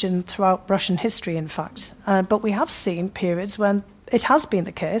question throughout Russian history, in fact. But we have seen periods when it has been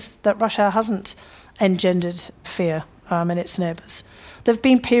the case that Russia hasn't engendered fear in its neighbours. There have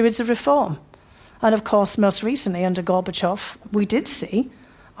been periods of reform. And of course, most recently under Gorbachev, we did see,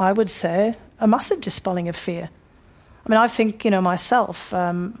 I would say, a massive dispelling of fear. I mean, I think, myself,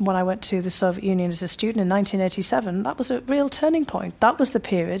 when I went to the Soviet Union as a student in 1987, that was a real turning point. That was the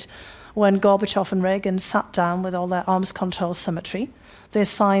period when Gorbachev and Reagan sat down with all their arms control symmetry. They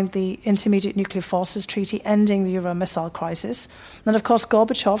signed the Intermediate Nuclear Forces Treaty ending the Euro missile crisis. And of course,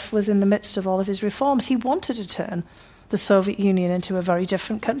 Gorbachev was in the midst of all of his reforms. He wanted to turn the Soviet Union into a very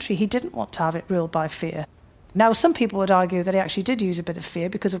different country. He didn't want to have it ruled by fear. Now, some people would argue that he actually did use a bit of fear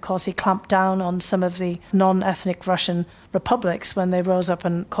because, of course, he clamped down on some of the non-ethnic Russian republics when they rose up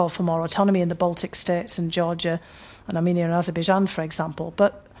and called for more autonomy in the Baltic states and Georgia and Armenia and Azerbaijan, for example.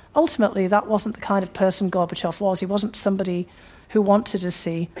 But ultimately, that wasn't the kind of person Gorbachev was. He wasn't somebody who wanted to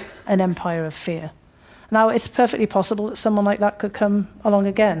see an empire of fear. Now, it's perfectly possible that someone like that could come along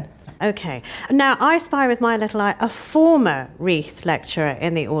again. Okay. Now, I spy with my little eye a former Reith lecturer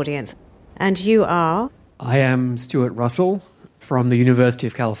in the audience. And you are? I am Stuart Russell from the University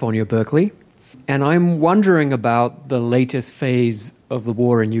of California, Berkeley. And I'm wondering about the latest phase of the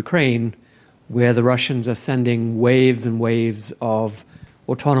war in Ukraine, where the Russians are sending waves and waves of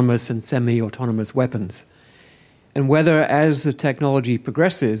autonomous and semi-autonomous weapons. And whether, as the technology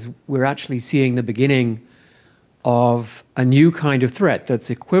progresses, we're actually seeing the beginning of a new kind of threat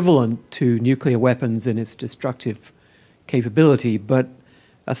that's equivalent to nuclear weapons in its destructive capability, but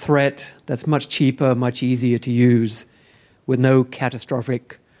a threat that's much cheaper, much easier to use, with no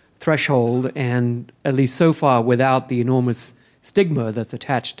catastrophic threshold, and at least so far without the enormous stigma that's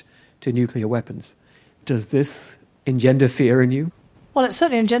attached to nuclear weapons. Does this engender fear in you? Well, it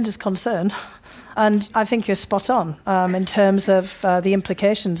certainly engenders concern. And I think you're spot on in terms of the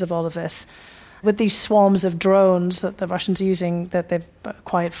implications of all of this. With these swarms of drones that the Russians are using that they've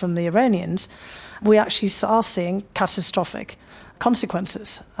acquired from the Iranians, we actually are seeing catastrophic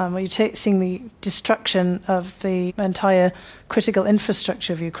consequences. You're seeing the destruction of the entire critical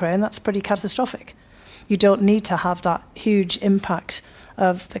infrastructure of Ukraine. That's pretty catastrophic. You don't need to have that huge impact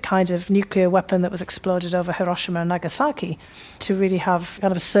of the kind of nuclear weapon that was exploded over Hiroshima and Nagasaki to really have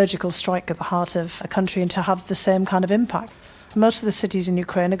kind of a surgical strike at the heart of a country and to have the same kind of impact. Most of the cities in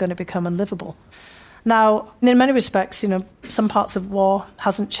Ukraine are going to become unlivable. Now, in many respects, some parts of war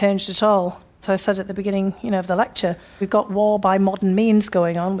hasn't changed at all. So I said at the beginning, of the lecture, we've got war by modern means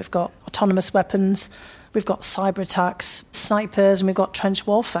going on. We've got autonomous weapons, we've got cyber attacks, snipers, and we've got trench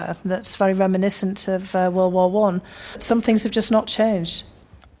warfare that's very reminiscent of World War I. Some things have just not changed.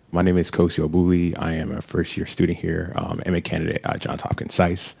 My name is Kosi Obuli. I am a first-year student here, MA candidate at Johns Hopkins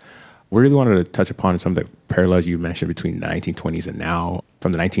SAIS. We really wanted to touch upon some of the parallels you mentioned between the 1920s and now.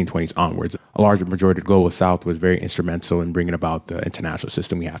 From the 1920s onwards, a large majority of the Global South was very instrumental in bringing about the international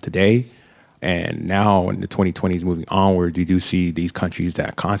system we have today. And now in the 2020s moving onward, you do see these countries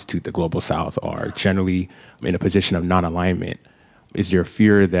that constitute the Global South are generally in a position of non-alignment. Is there a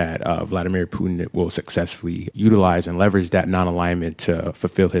fear that Vladimir Putin will successfully utilize and leverage that non-alignment to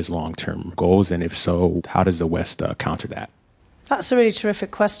fulfill his long-term goals? And if so, how does the West counter that? That's a really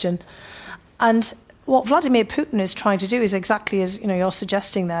terrific question. And What Vladimir Putin is trying to do is exactly as you're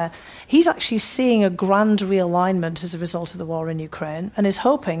suggesting there. He's actually seeing a grand realignment as a result of the war in Ukraine and is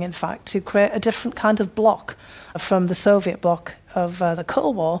hoping, in fact, to create a different kind of bloc from the Soviet bloc of the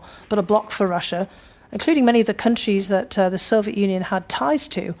Cold War, but a bloc for Russia, including many of the countries that the Soviet Union had ties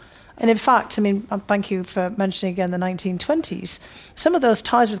to. And in fact, thank you for mentioning again the 1920s. Some of those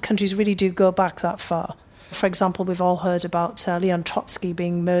ties with countries really do go back that far. For example, we've all heard about Leon Trotsky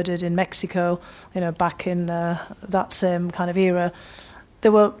being murdered in Mexico, back in that same kind of era.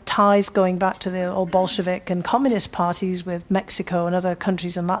 There were ties going back to the old Bolshevik and communist parties with Mexico and other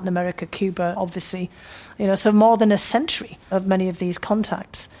countries in Latin America, Cuba, obviously. So more than a century of many of these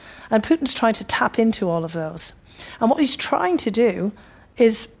contacts. And Putin's trying to tap into all of those. And what he's trying to do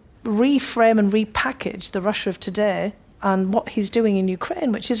is reframe and repackage the Russia of today and what he's doing in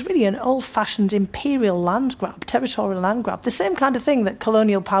Ukraine, which is really an old-fashioned imperial land grab, territorial land grab, the same kind of thing that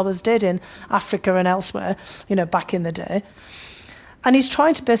colonial powers did in Africa and elsewhere, back in the day. And he's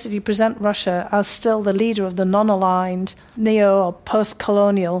trying to basically present Russia as still the leader of the non-aligned, neo- or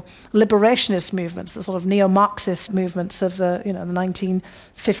post-colonial liberationist movements, the sort of neo-Marxist movements of the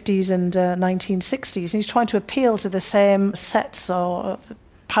 1950s and 1960s. And he's trying to appeal to the same sets or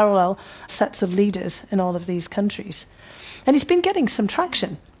parallel sets of leaders in all of these countries. And he's been getting some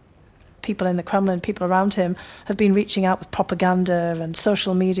traction. People in the Kremlin, people around him, have been reaching out with propaganda and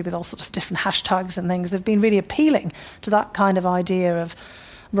social media with all sorts of different hashtags and things. They've been really appealing to that kind of idea of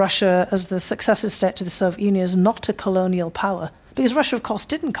Russia as the successor state to the Soviet Union as not a colonial power. Because Russia, of course,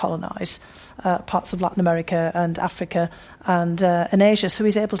 didn't colonize parts of Latin America and Africa and Asia, so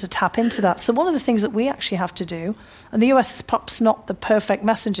he's able to tap into that. So one of the things that we actually have to do, and the US is perhaps not the perfect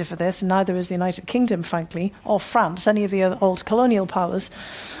messenger for this, and neither is the United Kingdom, frankly, or France, any of the other old colonial powers,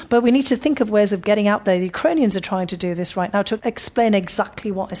 but we need to think of ways of getting out there. The Ukrainians are trying to do this right now to explain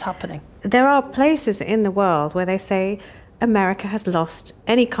exactly what is happening. There are places in the world where they say America has lost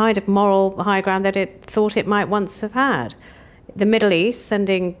any kind of moral high ground that it thought it might once have had. The Middle East,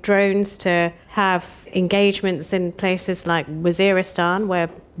 sending drones to have engagements in places like Waziristan, where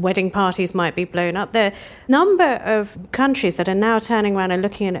wedding parties might be blown up. There are a number of countries that are now turning around and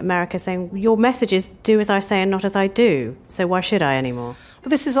looking at America saying, your message is do as I say and not as I do, so why should I anymore? But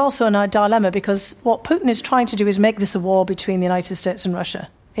this is also a dilemma, because what Putin is trying to do is make this a war between the United States and Russia.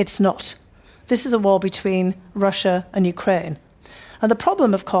 It's not. This is a war between Russia and Ukraine. And the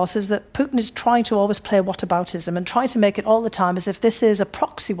problem, of course, is that Putin is trying to always play whataboutism and trying to make it all the time as if this is a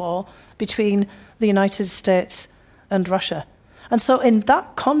proxy war between the United States and Russia. And so in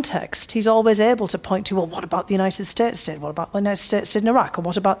that context, he's always able to point to, well, what about the United States did? What about the United States did in Iraq? Or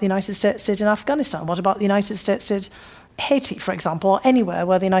what about the United States did in Afghanistan? What about the United States did Haiti, for example, or anywhere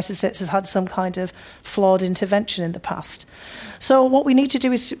where the United States has had some kind of flawed intervention in the past? So what we need to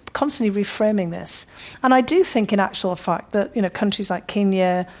do is constantly reframing this. And I do think, in actual fact, that countries like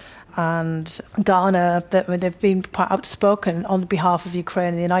Kenya and Ghana, they've been quite outspoken on behalf of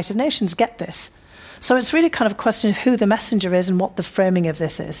Ukraine and the United Nations, get this. So it's really kind of a question of who the messenger is and what the framing of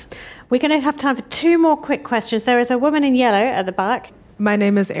this is. We're going to have time for two more quick questions. There is a woman in yellow at the back. My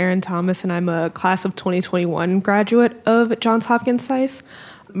name is Erin Thomas, and I'm a class of 2021 graduate of Johns Hopkins SAIS.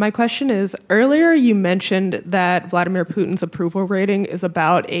 My question is, earlier you mentioned that Vladimir Putin's approval rating is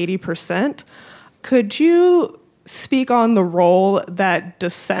about 80%. Could you speak on the role that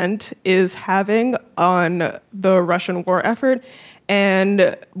dissent is having on the Russian war effort,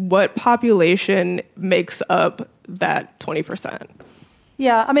 and what population makes up that 20%?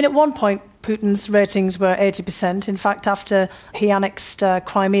 Yeah, at one point, Putin's ratings were 80%. In fact, after he annexed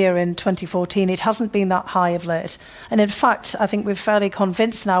Crimea in 2014, it hasn't been that high of late. And in fact, I think we're fairly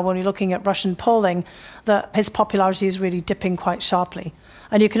convinced now, when we're looking at Russian polling, that his popularity is really dipping quite sharply.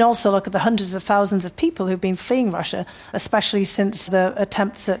 And you can also look at the hundreds of thousands of people who've been fleeing Russia, especially since the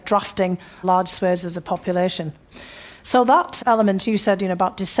attempts at drafting large swathes of the population. So that element you said,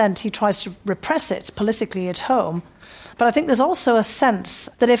 about dissent, he tries to repress it politically at home. But I think there's also a sense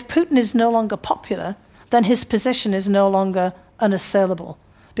that if Putin is no longer popular, then his position is no longer unassailable.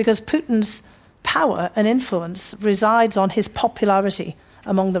 Because Putin's power and influence resides on his popularity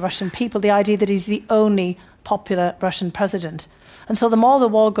among the Russian people, the idea that he's the only popular Russian president. And so the more the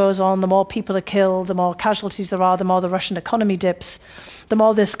war goes on, the more people are killed, the more casualties there are, the more the Russian economy dips, the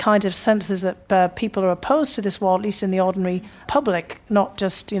more this kind of sense is that people are opposed to this war, at least in the ordinary public, not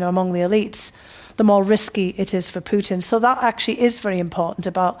just among the elites, the more risky it is for Putin. So that actually is very important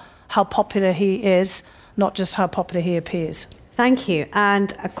about how popular he is, not just how popular he appears. Thank you.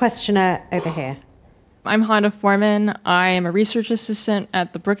 And a questioner over here. I'm Hannah Foreman. I am a research assistant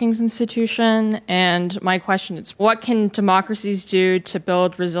at the Brookings Institution, and my question is, what can democracies do to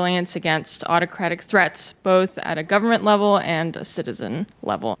build resilience against autocratic threats, both at a government level and a citizen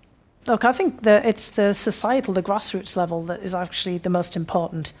level? Look, I think that it's the societal, the grassroots level that is actually the most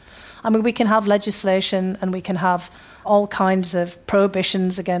important. I mean, we can have legislation and we can have all kinds of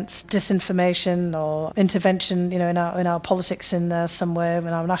prohibitions against disinformation or intervention, in our politics in some way, in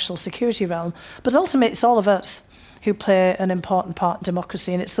our national security realm. But ultimately, it's all of us who play an important part in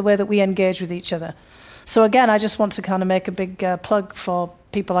democracy, and it's the way that we engage with each other. So again, I just want to kind of make a big plug for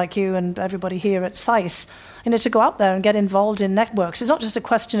people like you and everybody here at SAIS, to go out there and get involved in networks. It's not just a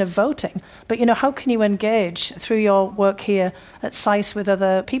question of voting, but, how can you engage through your work here at SAIS with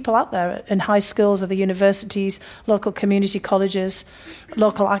other people out there in high schools, other universities, local community colleges,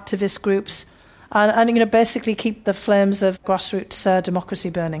 local activist groups, and basically keep the flames of grassroots democracy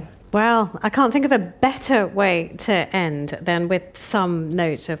burning. Well, I can't think of a better way to end than with some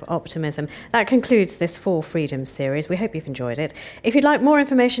note of optimism. That concludes this For Freedom series. We hope you've enjoyed it. If you'd like more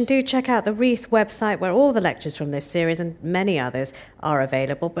information, do check out the Reith website where all the lectures from this series and many others are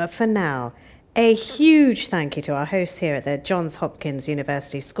available. But for now, a huge thank you to our hosts here at the Johns Hopkins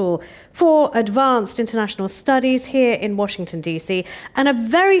University School for Advanced International Studies here in Washington, D.C. And a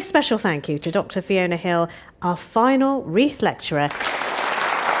very special thank you to Dr. Fiona Hill, our final Reith lecturer.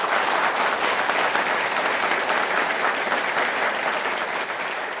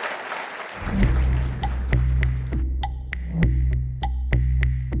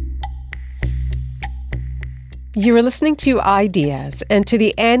 You are listening to Ideas and to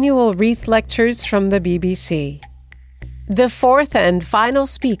the annual Reith Lectures from the BBC. The fourth and final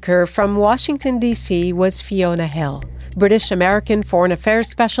speaker from Washington, D.C. was Fiona Hill, British-American foreign affairs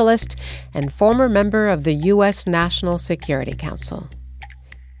specialist and former member of the U.S. National Security Council.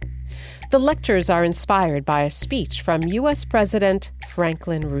 The lectures are inspired by a speech from U.S. President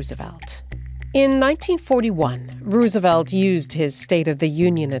Franklin Roosevelt. In 1941, Roosevelt used his State of the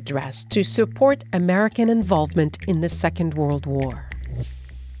Union address to support American involvement in the Second World War.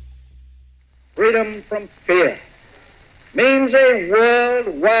 Freedom from fear means a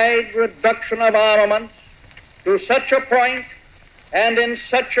worldwide reduction of armaments to such a point and in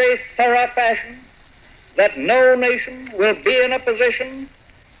such a thorough fashion that no nation will be in a position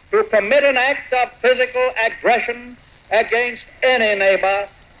to commit an act of physical aggression against any neighbor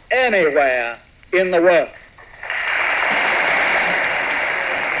anywhere in the world.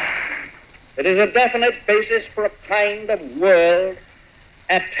 It is a definite basis for a kind of world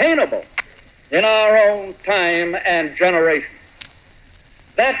attainable in our own time and generation.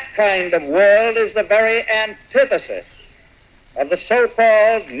 That kind of world is the very antithesis of the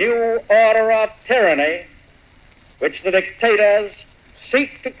so-called new order of tyranny which the dictators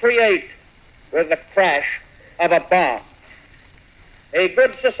seek to create with the crash of a bomb. A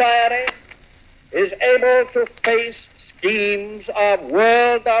good society is able to face schemes of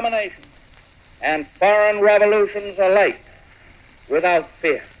world domination and foreign revolutions alike without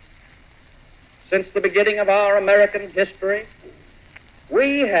fear. Since the beginning of our American history,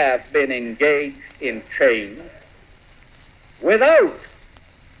 we have been engaged in change without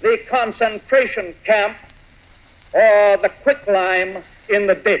the concentration camp or the quicklime in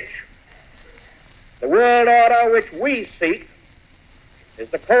the ditch. The world order which we seek is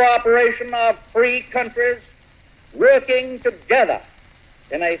the cooperation of free countries working together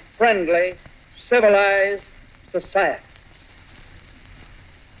in a friendly, civilized society.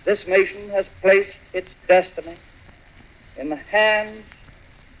 This nation has placed its destiny in the hands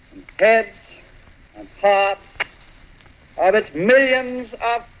and heads and hearts of its millions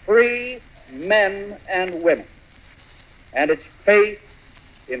of free men and women, and its faith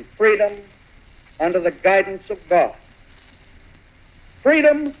in freedom under the guidance of God.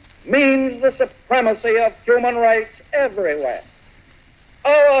 Freedom means the supremacy of human rights everywhere.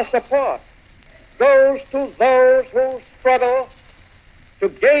 Our support goes to those who struggle to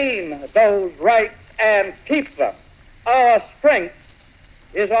gain those rights and keep them. Our strength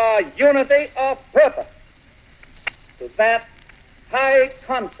is our unity of purpose. To that high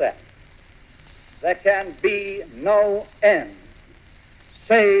concept, there can be no end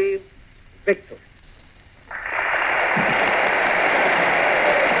save victory.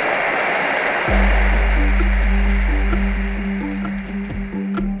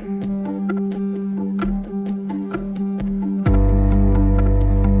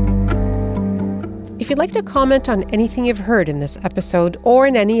 If you'd like to comment on anything you've heard in this episode or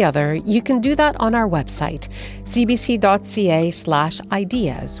in any other, you can do that on our website, cbc.ca/ideas,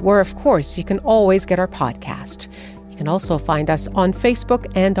 where, of course, you can always get our podcast. You can also find us on Facebook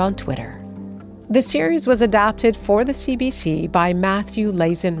and on Twitter. The series was adapted for the CBC by Matthew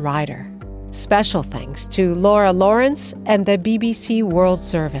Lazen Ryder. Special thanks to Laura Lawrence and the BBC World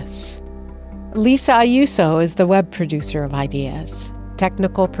Service. Lisa Ayuso is the web producer of Ideas.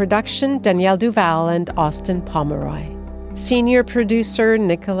 Technical production, Danielle Duval and Austin Pomeroy. Senior producer,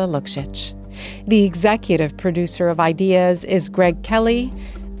 Nicola Luksic. The executive producer of Ideas is Greg Kelly,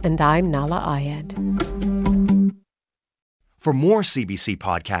 and I'm Nala Ayed. For more CBC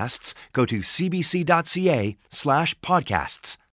podcasts, go to cbc.ca/podcasts.